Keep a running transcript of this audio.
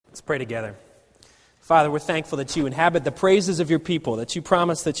Pray together. Father, we're thankful that you inhabit the praises of your people, that you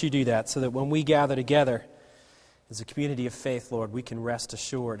promise that you do that, so that when we gather together as a community of faith, Lord, we can rest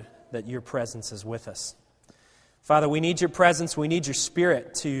assured that your presence is with us. Father, we need your presence, we need your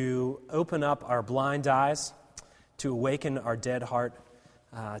Spirit to open up our blind eyes, to awaken our dead heart,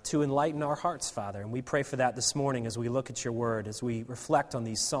 to enlighten our hearts, Father. And we pray for that this morning as we look at your word, as we reflect on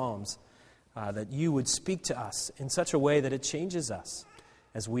these Psalms, that you would speak to us in such a way that it changes us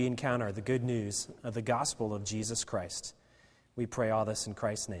as we encounter the good news of the gospel of Jesus Christ. We pray all this in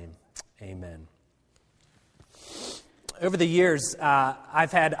Christ's name. Amen. Over the years,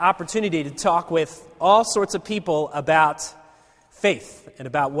 I've had opportunity to talk with all sorts of people about faith and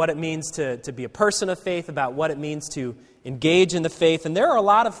about what it means to be a person of faith, about what it means to engage in the faith. And there are a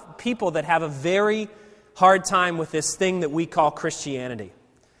lot of people that have a very hard time with this thing that we call Christianity.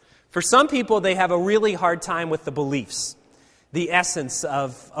 For some people, they have a really hard time with the beliefs, the essence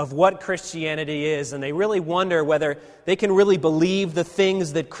of what Christianity is, and they really wonder whether they can really believe the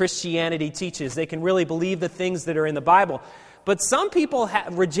things that Christianity teaches. They can really believe the things that are in the Bible. But some people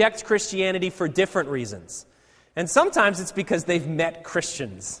reject Christianity for different reasons. And sometimes it's because they've met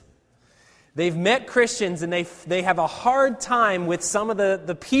Christians. They've met Christians and they have a hard time with some of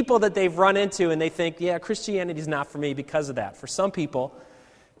the people that they've run into, and they think, yeah, Christianity is not for me because of that. For some people,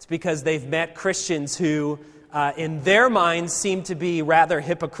 it's because they've met Christians who in their minds seem to be rather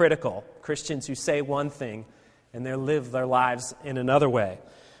hypocritical. Christians who say one thing and they live their lives in another way.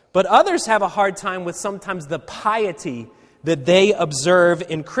 But others have a hard time with sometimes the piety that they observe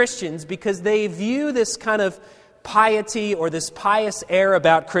in Christians, because they view this kind of piety or this pious air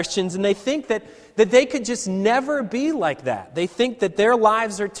about Christians, and they think that they could just never be like that. They think that their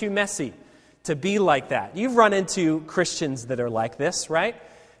lives are too messy to be like that. You've run into Christians that are like this, right?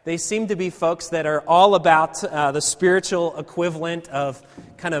 They seem to be folks that are all about the spiritual equivalent of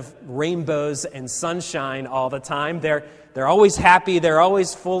kind of rainbows and sunshine all the time. They're always happy, they're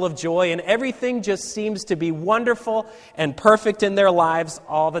always full of joy, and everything just seems to be wonderful and perfect in their lives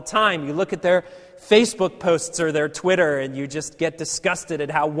all the time. You look at their Facebook posts or their Twitter, and you just get disgusted at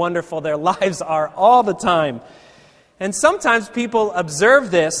how wonderful their lives are all the time. And sometimes people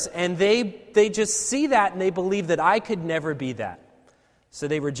observe this, and they just see that, and they believe that I could never be that. So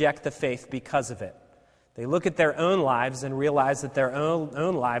they reject the faith because of it. They look at their own lives and realize that their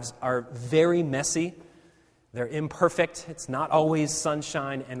own lives are very messy. They're imperfect. It's not always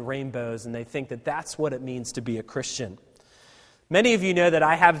sunshine and rainbows, and they think that that's what it means to be a Christian. Many of you know that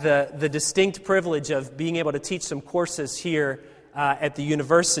I have the distinct privilege of being able to teach some courses here at the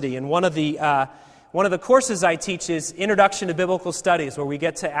university, and one of the courses I teach is Introduction to Biblical Studies, where we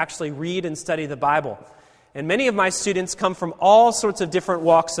get to actually read and study the Bible. And many of my students come from all sorts of different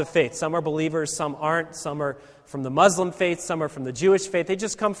walks of faith. Some are believers, some aren't. Some are from the Muslim faith, some are from the Jewish faith. They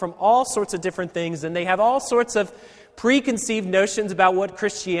just come from all sorts of different things, and they have all sorts of preconceived notions about what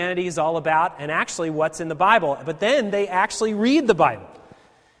Christianity is all about and actually what's in the Bible. But then they actually read the Bible.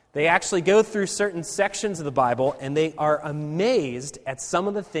 They actually go through certain sections of the Bible, and they are amazed at some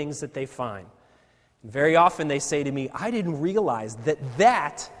of the things that they find. And very often they say to me, I didn't realize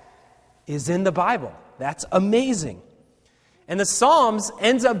that is in the Bible. That's amazing. And the Psalms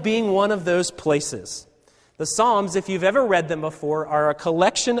ends up being one of those places. The Psalms, if you've ever read them before, are a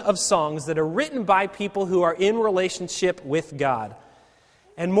collection of songs that are written by people who are in relationship with God.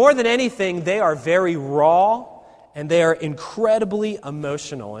 And more than anything, they are very raw and they are incredibly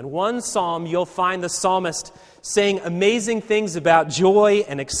emotional. In one psalm, you'll find the psalmist saying amazing things about joy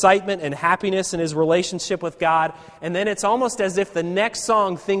and excitement and happiness in his relationship with God. And then it's almost as if the next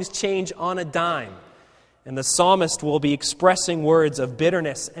song, things change on a dime. And the psalmist will be expressing words of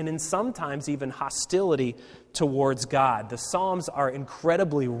bitterness and in sometimes even hostility towards God. The Psalms are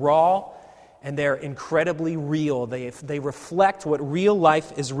incredibly raw and they're incredibly real. They reflect what real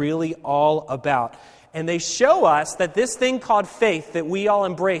life is really all about. And they show us that this thing called faith that we all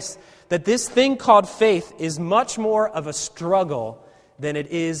embrace, that this thing called faith is much more of a struggle than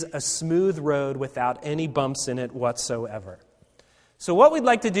it is a smooth road without any bumps in it whatsoever. So what we'd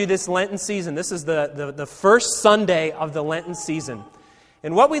like to do this Lenten season, this is the first Sunday of the Lenten season.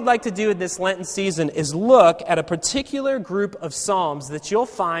 And what we'd like to do in this Lenten season is look at a particular group of Psalms that you'll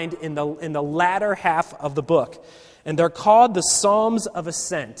find in the latter half of the book. And they're called the Psalms of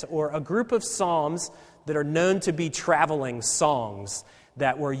Ascent, or a group of Psalms that are known to be traveling songs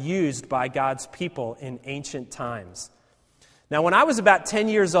that were used by God's people in ancient times. Now, when I was about 10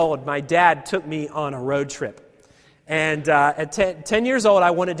 years old, my dad took me on a road trip. And at 10 years old,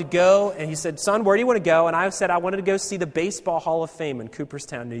 I wanted to go, and he said, son, where do you want to go? And I said I wanted to go see the Baseball Hall of Fame in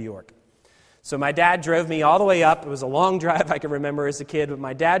Cooperstown, New York. So my dad drove me all the way up. It was a long drive I can remember as a kid, but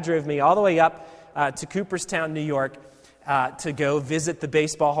my dad drove me all the way up to Cooperstown, New York, to go visit the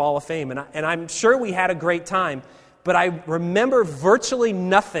Baseball Hall of Fame. And I'm sure we had a great time, but I remember virtually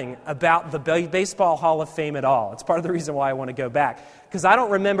nothing about the Baseball Hall of Fame at all. It's part of the reason why I want to go back, because I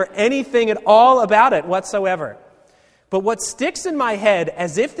don't remember anything at all about it whatsoever. But what sticks in my head,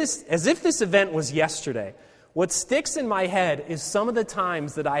 as if this event was yesterday, what sticks in my head is some of the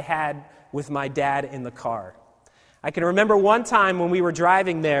times that I had with my dad in the car. I can remember one time when we were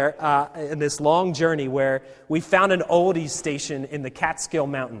driving there in this long journey where we found an oldies station in the Catskill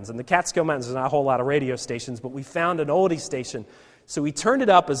Mountains. And the Catskill Mountains, there's not a whole lot of radio stations, but we found an oldies station. So we turned it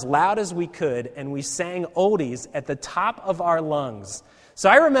up as loud as we could, and we sang oldies at the top of our lungs. So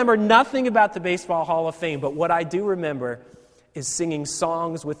I remember nothing about the Baseball Hall of Fame, but what I do remember is singing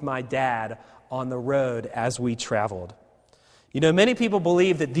songs with my dad on the road as we traveled. You know, many people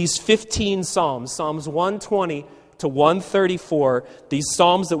believe that these 15 Psalms, Psalms 120 to 134, these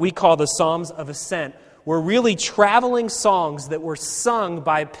Psalms that we call the Psalms of Ascent, were really traveling songs that were sung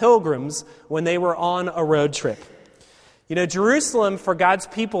by pilgrims when they were on a road trip. You know, Jerusalem, for God's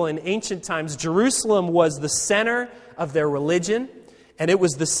people in ancient times, Jerusalem was the center of their religion, and it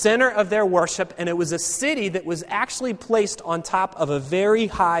was the center of their worship, and it was a city that was actually placed on top of a very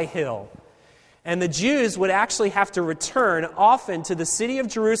high hill. And the Jews would actually have to return often to the city of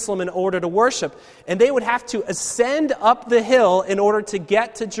Jerusalem in order to worship. And they would have to ascend up the hill in order to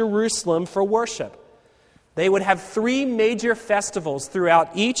get to Jerusalem for worship. They would have 3 major festivals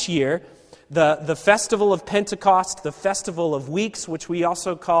throughout each year. The Festival of Pentecost, the Festival of Weeks, which we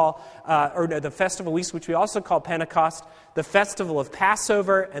also call, the Festival of Weeks, which we also call Pentecost, the Festival of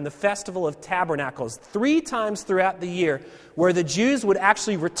Passover, and the Festival of Tabernacles. 3 times throughout the year where the Jews would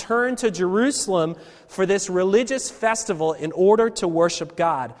actually return to Jerusalem for this religious festival in order to worship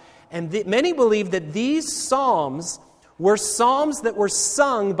God. And many believe that these psalms were psalms that were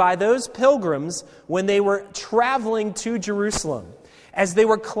sung by those pilgrims when they were traveling to Jerusalem. As they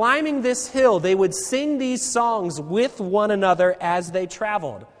were climbing this hill, they would sing these songs with one another as they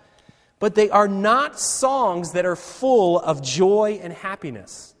traveled. But they are not songs that are full of joy and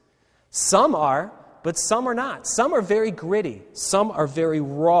happiness. Some are, but some are not. Some are very gritty. Some are very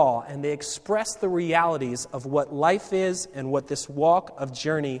raw, and they express the realities of what life is and what this walk of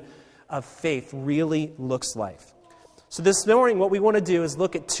journey of faith really looks like. So this morning, what we want to do is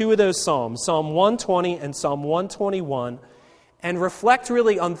look at 2 of those Psalms, Psalm 120 and Psalm 121, and reflect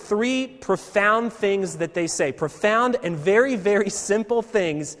really on 3 profound things that they say. Profound and very, very simple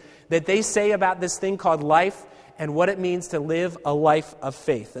things that they say about this thing called life and what it means to live a life of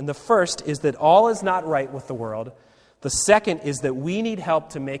faith. And the first is that all is not right with the world. The second is that we need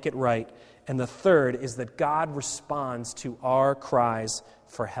help to make it right. And the third is that God responds to our cries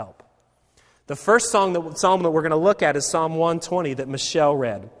for help. The first psalm that we're going to look at is Psalm 120 that Michelle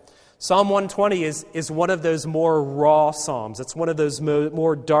read. Psalm 120 is one of those more raw psalms. It's one of those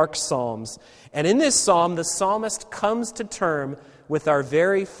more dark psalms. And in this psalm, the psalmist comes to term with our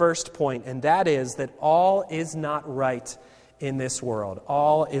very first point, and that is that all is not right in this world.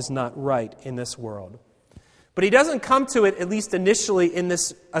 All is not right in this world. But he doesn't come to it, at least initially, in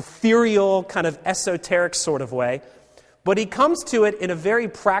this ethereal, kind of esoteric sort of way, but he comes to it in a very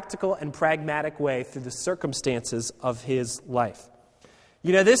practical and pragmatic way through the circumstances of his life.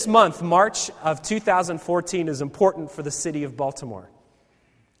 You know, this month, March of 2014, is important for the city of Baltimore.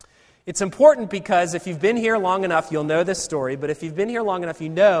 It's important because if you've been here long enough, you'll know this story, but if you've been here long enough, you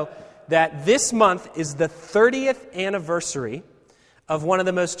know that this month is the 30th anniversary of one of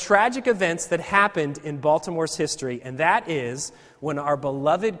the most tragic events that happened in Baltimore's history, and that is when our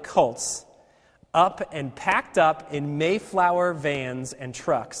beloved Colts packed up in Mayflower vans and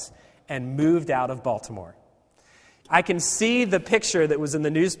trucks and moved out of Baltimore. I can see the picture that was in the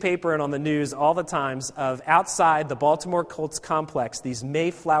newspaper and on the news all the times of outside the Baltimore Colts complex, these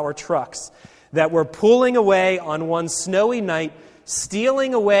Mayflower trucks that were pulling away on one snowy night,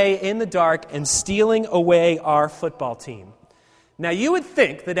 stealing away in the dark and stealing away our football team. Now, you would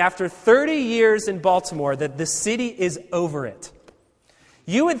think that after 30 years in Baltimore that the city is over it.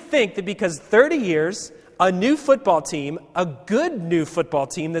 You would think that because 30 years, a new football team, a good new football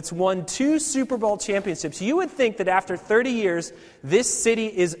team that's won 2 Super Bowl championships, you would think that after 30 years, this city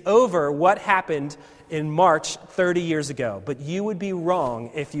is over what happened in March 30 years ago. But you would be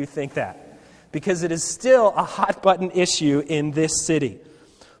wrong if you think that, because it is still a hot-button issue in this city.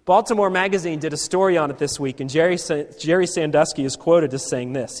 Baltimore Magazine did a story on it this week, and Jerry Sandusky is quoted as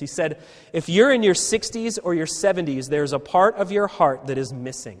saying this. He said, "If you're in your 60s or your 70s, there's a part of your heart that is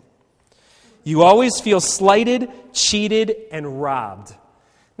missing. You always feel slighted, cheated, and robbed."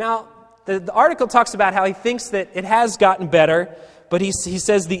 Now, the article talks about how he thinks that it has gotten better, but he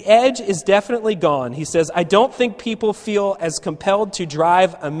says the edge is definitely gone. He says, I don't think people feel as compelled to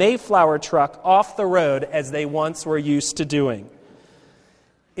drive a Mayflower truck off the road as they once were used to doing.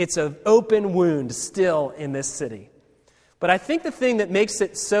 It's an open wound still in this city. But I think the thing that makes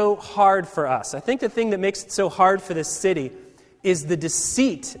it so hard for us, I think the thing that makes it so hard for this city is the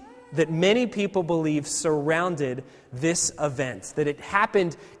deceit that many people believe surrounded this event, that it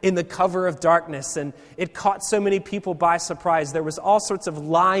happened in the cover of darkness and it caught so many people by surprise. There was all sorts of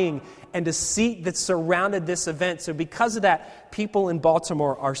lying and deceit that surrounded this event. So because of that, people in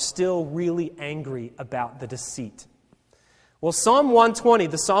Baltimore are still really angry about the deceit. Well, Psalm 120,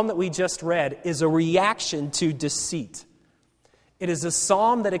 the psalm that we just read, is a reaction to deceit. It is a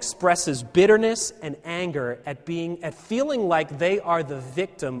psalm that expresses bitterness and anger at feeling like they are the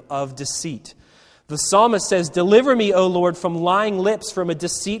victim of deceit. The psalmist says, deliver me, O Lord, from lying lips, from a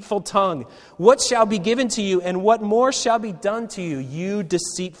deceitful tongue. What shall be given to you, and what more shall be done to you, you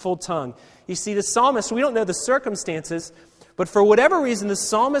deceitful tongue? You see, the psalmist, we don't know the circumstances, but for whatever reason, the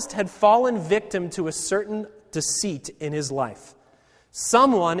psalmist had fallen victim to a certain deceit in his life.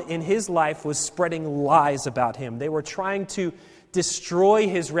 Someone in his life was spreading lies about him. They were trying to destroy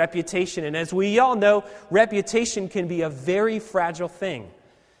his reputation. And as we all know, reputation can be a very fragile thing.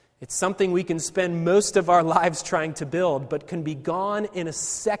 It's something we can spend most of our lives trying to build, but can be gone in a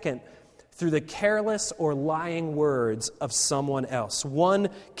second through the careless or lying words of someone else. One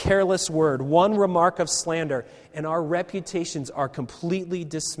careless word, one remark of slander, and our reputations are completely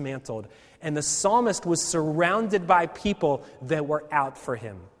dismantled. And the psalmist was surrounded by people that were out for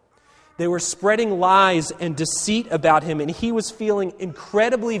him. They were spreading lies and deceit about him, and he was feeling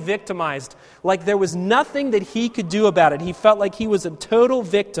incredibly victimized, like there was nothing that he could do about it. He felt like he was a total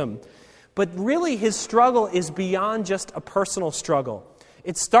victim. But really, his struggle is beyond just a personal struggle.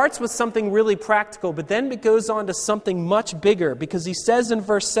 It starts with something really practical, but then it goes on to something much bigger, because he says in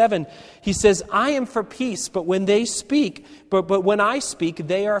verse 7, he says, I am for peace, but when they speak, but when I speak,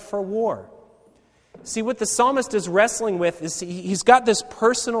 they are for war. See, what the psalmist is wrestling with is he's got this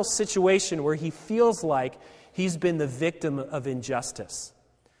personal situation where he feels like he's been the victim of injustice.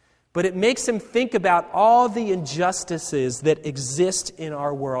 But it makes him think about all the injustices that exist in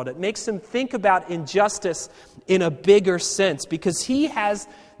our world. It makes him think about injustice in a bigger sense, because he has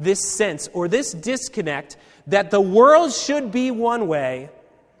this sense or this disconnect that the world should be one way,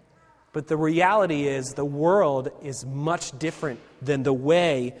 but the reality is the world is much different than the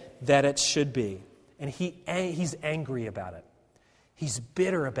way that it should be. And he's angry about it. He's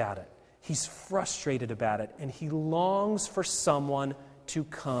bitter about it. He's frustrated about it. And he longs for someone to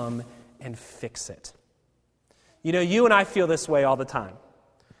come and fix it. You know, you and I feel this way all the time.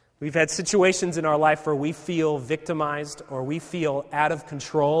 We've had situations in our life where we feel victimized or we feel out of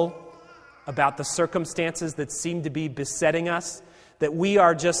control about the circumstances that seem to be besetting us, that we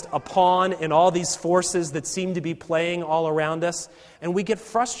are just a pawn in all these forces that seem to be playing all around us. And we get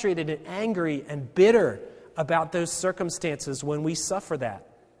frustrated and angry and bitter about those circumstances when we suffer that.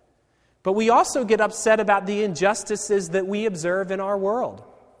 But we also get upset about the injustices that we observe in our world.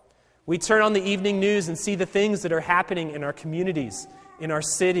 We turn on the evening news and see the things that are happening in our communities, in our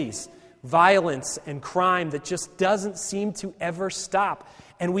cities, violence and crime that just doesn't seem to ever stop.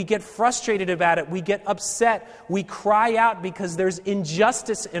 And we get frustrated about it. We get upset. We cry out because there's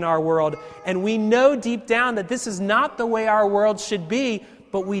injustice in our world. And we know deep down that this is not the way our world should be,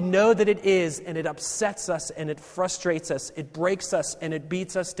 but we know that it is, and it upsets us, and it frustrates us, it breaks us, and it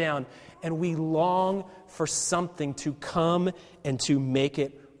beats us down. And we long for something to come and to make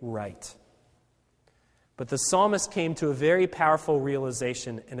it right. But the psalmist came to a very powerful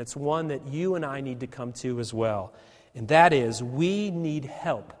realization, and it's one that you and I need to come to as well. And that is, we need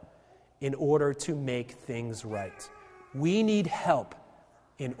help in order to make things right. We need help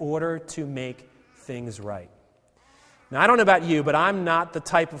in order to make things right. Now, I don't know about you, but I'm not the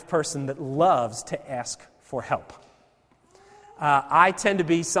type of person that loves to ask for help. I tend to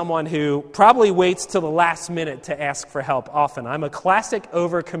be someone who probably waits till the last minute to ask for help often. I'm a classic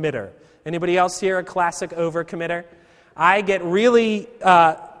overcommitter. Anybody else here a classic overcommitter? I get really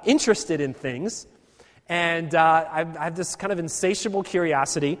interested in things. And I have this kind of insatiable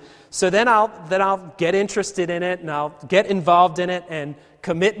curiosity. So then I'll get interested in it, and I'll get involved in it, and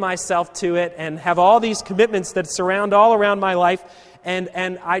commit myself to it, and have all these commitments that surround all around my life,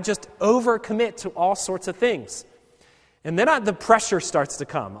 and I just overcommit to all sorts of things. And then the pressure starts to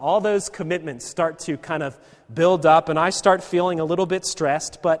come. All those commitments start to kind of build up, and I start feeling a little bit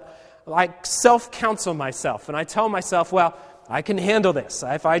stressed, but I self-counsel myself, and I tell myself, well, I can handle this.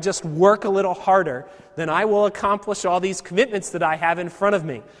 If I just work a little harder, then I will accomplish all these commitments that I have in front of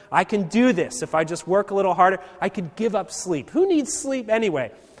me. I can do this. If I just work a little harder, I can give up sleep. Who needs sleep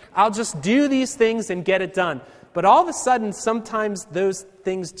anyway? I'll just do these things and get it done. But all of a sudden, sometimes those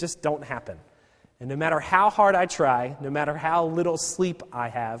things just don't happen. And no matter how hard I try, no matter how little sleep I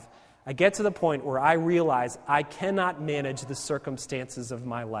have, I get to the point where I realize I cannot manage the circumstances of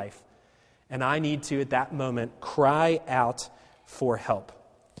my life. And I need to, at that moment, cry out for help.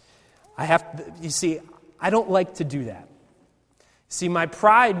 I don't like to do that. See, my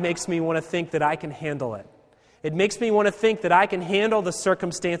pride makes me want to think that I can handle it. It makes me want to think that I can handle the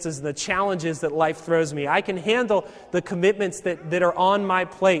circumstances and the challenges that life throws me. I can handle the commitments that are on my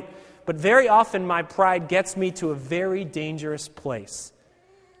plate. But very often my pride gets me to a very dangerous place.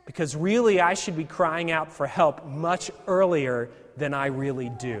 Because really I should be crying out for help much earlier than I really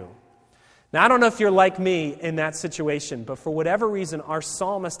do. Now, I don't know if you're like me in that situation, but for whatever reason, our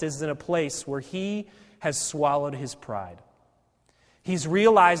psalmist is in a place where he has swallowed his pride. He's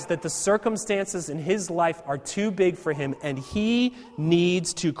realized that the circumstances in his life are too big for him, and he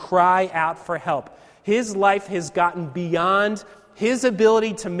needs to cry out for help. His life has gotten beyond his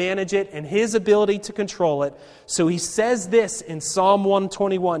ability to manage it and his ability to control it. So he says this in Psalm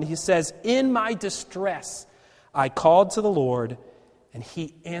 121. He says, "In my distress, I called to the Lord, and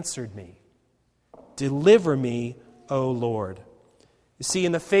he answered me. Deliver me, O Lord." You see,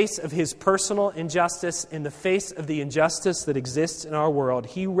 in the face of his personal injustice, in the face of the injustice that exists in our world,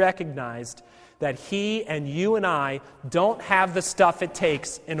 he recognized that he and you and I don't have the stuff it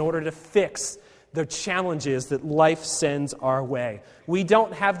takes in order to fix the challenges that life sends our way. We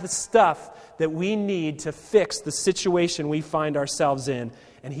don't have the stuff that we need to fix the situation we find ourselves in.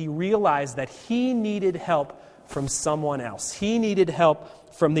 And he realized that he needed help from someone else. He needed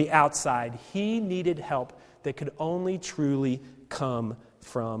help from the outside. He needed help that could only truly come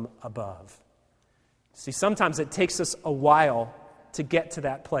from above. See, sometimes it takes us a while to get to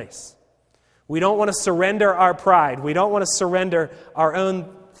that place. We don't want to surrender our pride. We don't want to surrender our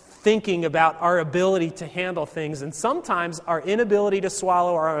own thinking about our ability to handle things. And sometimes our inability to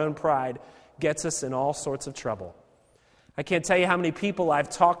swallow our own pride gets us in all sorts of trouble. I can't tell you how many people I've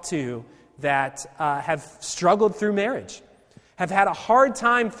talked to that have struggled through marriage, have had a hard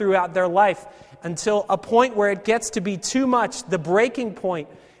time throughout their life until a point where it gets to be too much, the breaking point,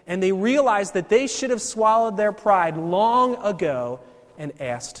 and they realize that they should have swallowed their pride long ago and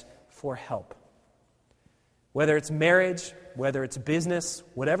asked for help. Whether it's marriage, whether it's business,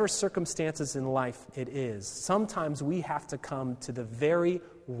 whatever circumstances in life it is, sometimes we have to come to the very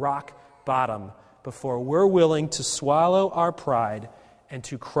rock bottom before we're willing to swallow our pride and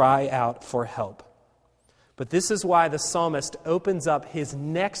to cry out for help. But this is why the psalmist opens up his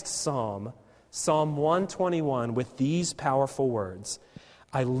next psalm, Psalm 121, with these powerful words.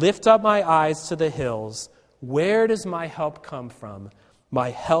 "I lift up my eyes to the hills. Where does my help come from?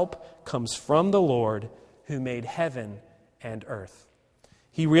 My help comes from the Lord who made heaven and earth."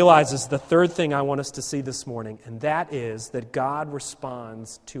 He realizes the third thing I want us to see this morning, and that is that God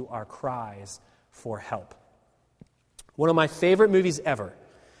responds to our cries for help. One of my favorite movies ever,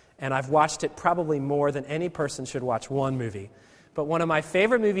 and I've watched it probably more than any person should watch one movie, but one of my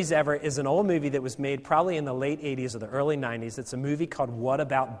favorite movies ever is an old movie that was made probably in the late 80s or the early 90s. It's a movie called What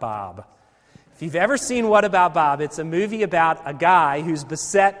About Bob? If you've ever seen What About Bob, it's a movie about a guy who's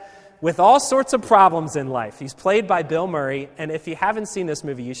beset with all sorts of problems in life. He's played by Bill Murray, and if you haven't seen this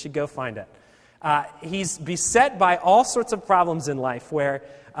movie, you should go find it. He's beset by all sorts of problems in life, where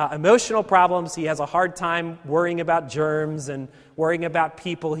emotional problems, he has a hard time worrying about germs and worrying about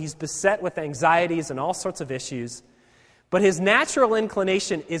people. He's beset with anxieties and all sorts of issues. But his natural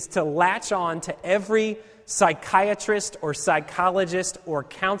inclination is to latch on to every psychiatrist or psychologist or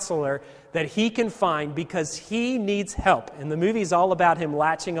counselor that he can find because he needs help. And the movie's all about him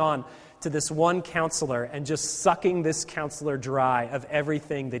latching on to this one counselor and just sucking this counselor dry of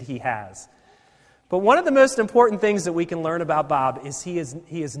everything that he has. But one of the most important things that we can learn about Bob is he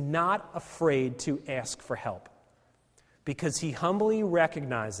is not afraid to ask for help, because he humbly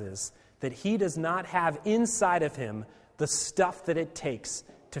recognizes that he does not have inside of him the stuff that it takes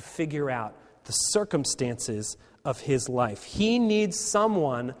to figure out the circumstances of his life. He needs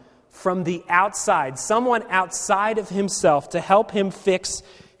someone from the outside, someone outside of himself to help him fix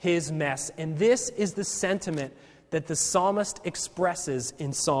his mess. And this is the sentiment that the psalmist expresses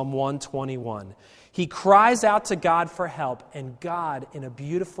in Psalm 121. He cries out to God for help, and God, in a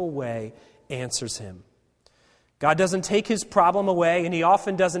beautiful way, answers him. God doesn't take his problem away, and he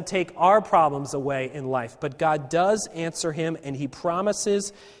often doesn't take our problems away in life, but God does answer him, and he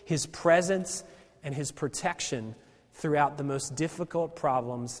promises his presence and his protection throughout the most difficult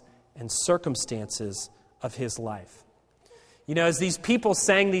problems and circumstances of his life. You know, as these people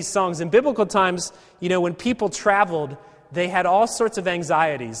sang these songs, in biblical times, you know, when people traveled, they had all sorts of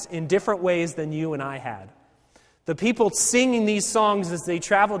anxieties in different ways than you and I had. The people singing these songs as they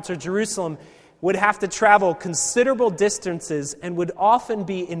traveled to Jerusalem would have to travel considerable distances and would often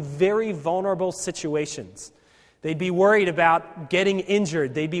be in very vulnerable situations. They'd be worried about getting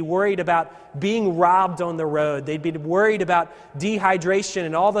injured. They'd be worried about being robbed on the road. They'd be worried about dehydration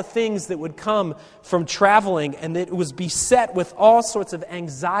and all the things that would come from traveling, and it was beset with all sorts of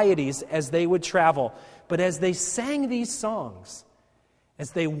anxieties as they would travel. But as they sang these songs,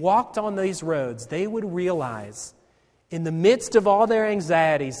 as they walked on these roads, they would realize, in the midst of all their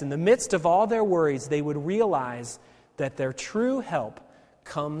anxieties, in the midst of all their worries, they would realize that their true help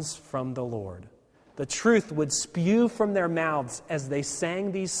comes from the Lord. The truth would spew from their mouths as they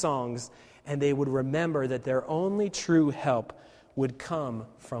sang these songs, and they would remember that their only true help would come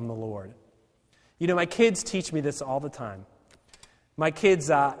from the Lord. You know, my kids teach me this all the time. My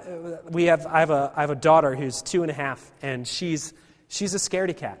kids, I have a daughter who's 2.5, and she's a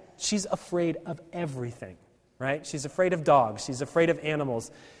scaredy cat. She's afraid of everything, right? She's afraid of dogs. She's afraid of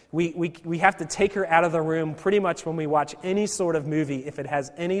animals. We have to take her out of the room pretty much when we watch any sort of movie if it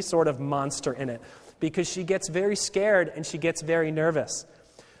has any sort of monster in it, because she gets very scared and she gets very nervous.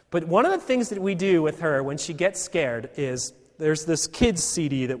 But one of the things that we do with her when she gets scared is there's this kids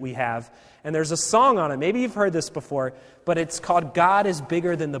CD that we have, and there's a song on it. Maybe you've heard this before, but it's called God is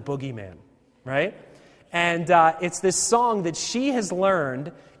Bigger Than the Boogeyman, right? And it's this song that she has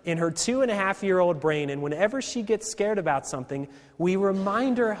learned in her 2.5-year-old brain, and whenever she gets scared about something, we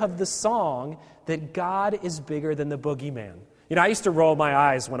remind her of the song that God is bigger than the boogeyman. You know, I used to roll my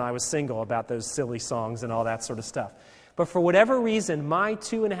eyes when I was single about those silly songs and all that sort of stuff. But for whatever reason, my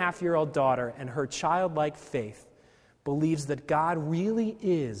 2.5-year-old daughter and her childlike faith believes that God really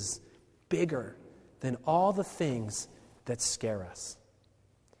is bigger than all the things that scare us.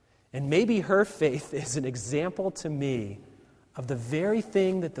 And maybe her faith is an example to me of the very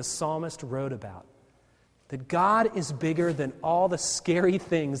thing that the psalmist wrote about, that God is bigger than all the scary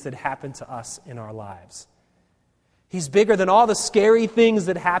things that happen to us in our lives. He's bigger than all the scary things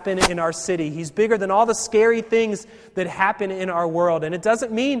that happen in our city. He's bigger than all the scary things that happen in our world. And it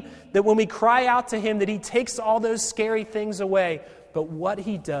doesn't mean that when we cry out to Him that He takes all those scary things away. But what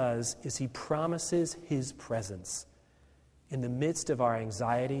He does is He promises His presence in the midst of our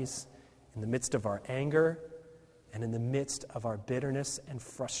anxieties, in the midst of our anger, and in the midst of our bitterness and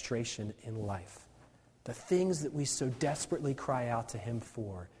frustration in life. The things that we so desperately cry out to Him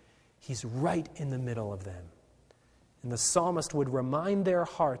for, He's right in the middle of them. And the psalmist would remind their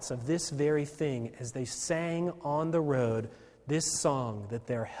hearts of this very thing as they sang on the road this song, that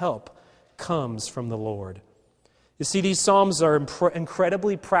their help comes from the Lord. You see, these psalms are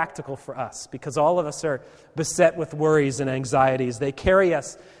incredibly practical for us because all of us are beset with worries and anxieties.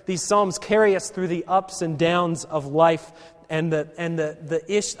 These psalms carry us through the ups and downs of life and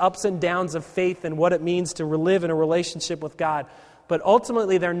the ups and downs of faith and what it means to live in a relationship with God. But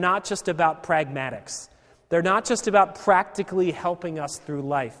ultimately, they're not just about pragmatics. They're not just about practically helping us through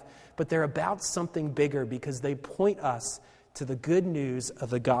life, but they're about something bigger because they point us to the good news of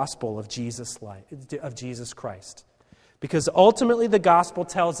the gospel of Jesus Christ. Because ultimately the gospel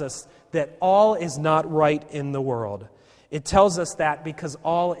tells us that all is not right in the world. It tells us that because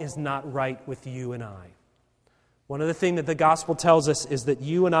all is not right with you and I. One of the things that the gospel tells us is that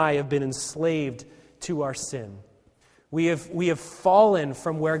you and I have been enslaved to our sin. We have fallen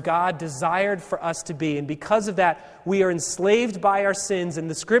from where God desired for us to be, and because of that, we are enslaved by our sins, and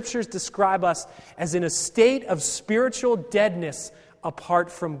the Scriptures describe us as in a state of spiritual deadness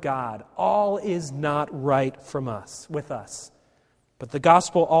apart from God. All is not right with us. But the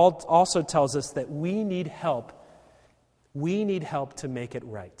gospel also tells us that we need help. We need help to make it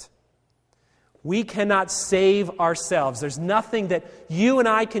right. We cannot save ourselves. There's nothing that you and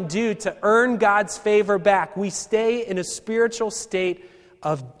I can do to earn God's favor back. We stay in a spiritual state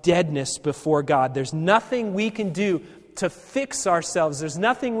of deadness before God. There's nothing we can do to fix ourselves. There's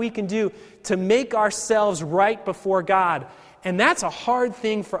nothing we can do to make ourselves right before God. And that's a hard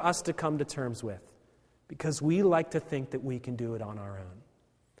thing for us to come to terms with because we like to think that we can do it on our own.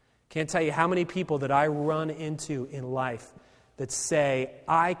 Can't tell you how many people that I run into in life that say,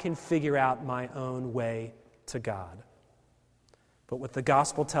 I can figure out my own way to God. But what the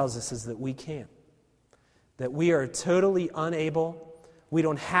gospel tells us is that we can't. That we are totally unable. We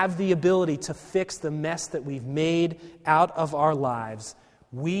don't have the ability to fix the mess that we've made out of our lives.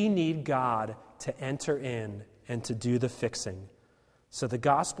 We need God to enter in and to do the fixing. So the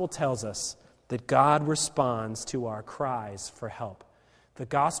gospel tells us that God responds to our cries for help. The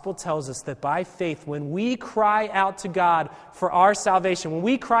gospel tells us that by faith, when we cry out to God for our salvation, when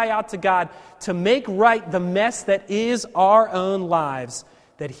we cry out to God to make right the mess that is our own lives,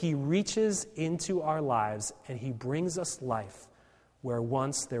 that He reaches into our lives and He brings us life where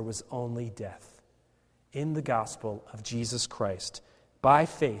once there was only death. In the gospel of Jesus Christ, by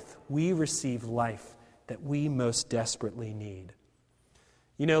faith, we receive life that we most desperately need.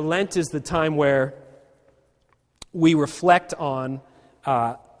 You know, Lent is the time where we reflect on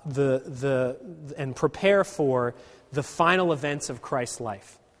and prepare for the final events of Christ's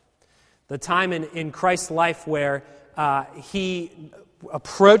life. The time in Christ's life where He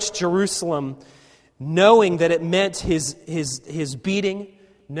approached Jerusalem knowing that it meant his beating,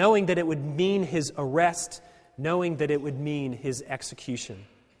 knowing that it would mean His arrest, knowing that it would mean His execution.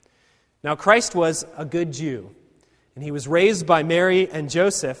 Now, Christ was a good Jew, and He was raised by Mary and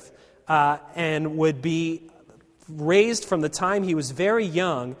Joseph and would be raised from the time He was very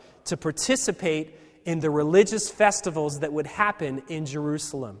young to participate in the religious festivals that would happen in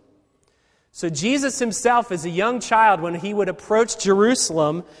Jerusalem. So Jesus Himself, as a young child, when He would approach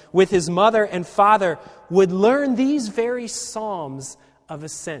Jerusalem with His mother and father, would learn these very psalms of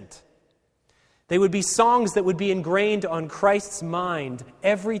ascent. They would be songs that would be ingrained on Christ's mind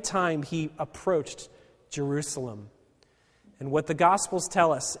every time He approached Jerusalem. And what the Gospels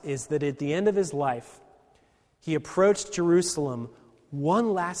tell us is that at the end of His life, He approached Jerusalem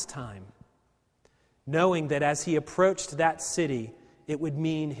one last time, knowing that as He approached that city, it would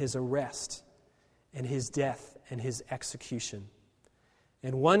mean His arrest and His death and His execution.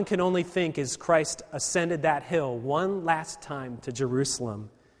 And one can only think, as Christ ascended that hill one last time to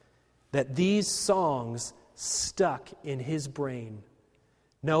Jerusalem, that these songs stuck in His brain,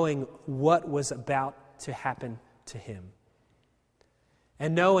 knowing what was about to happen to Him.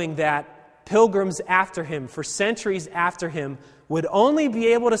 And knowing that pilgrims after Him, for centuries after Him, would only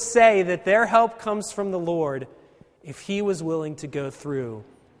be able to say that their help comes from the Lord if He was willing to go through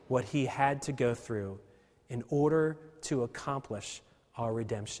what He had to go through in order to accomplish our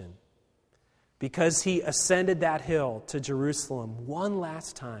redemption. Because He ascended that hill to Jerusalem one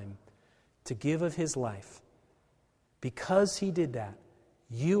last time to give of His life, because He did that,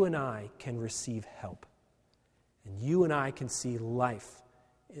 you and I can receive help. And you and I can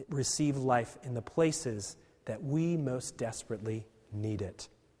receive life in the places that we most desperately need it.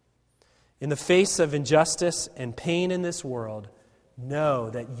 In the face of injustice and pain in this world, know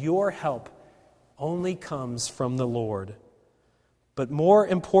that your help only comes from the Lord. But more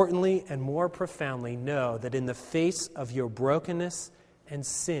importantly and more profoundly, know that in the face of your brokenness and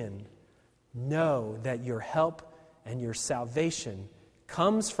sin, know that your help and your salvation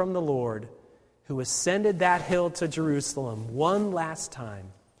comes from the Lord, who ascended that hill to Jerusalem one last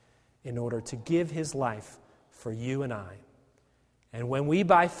time in order to give His life for you and I. And when we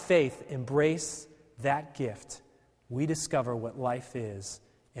by faith embrace that gift, we discover what life is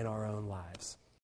in our own lives.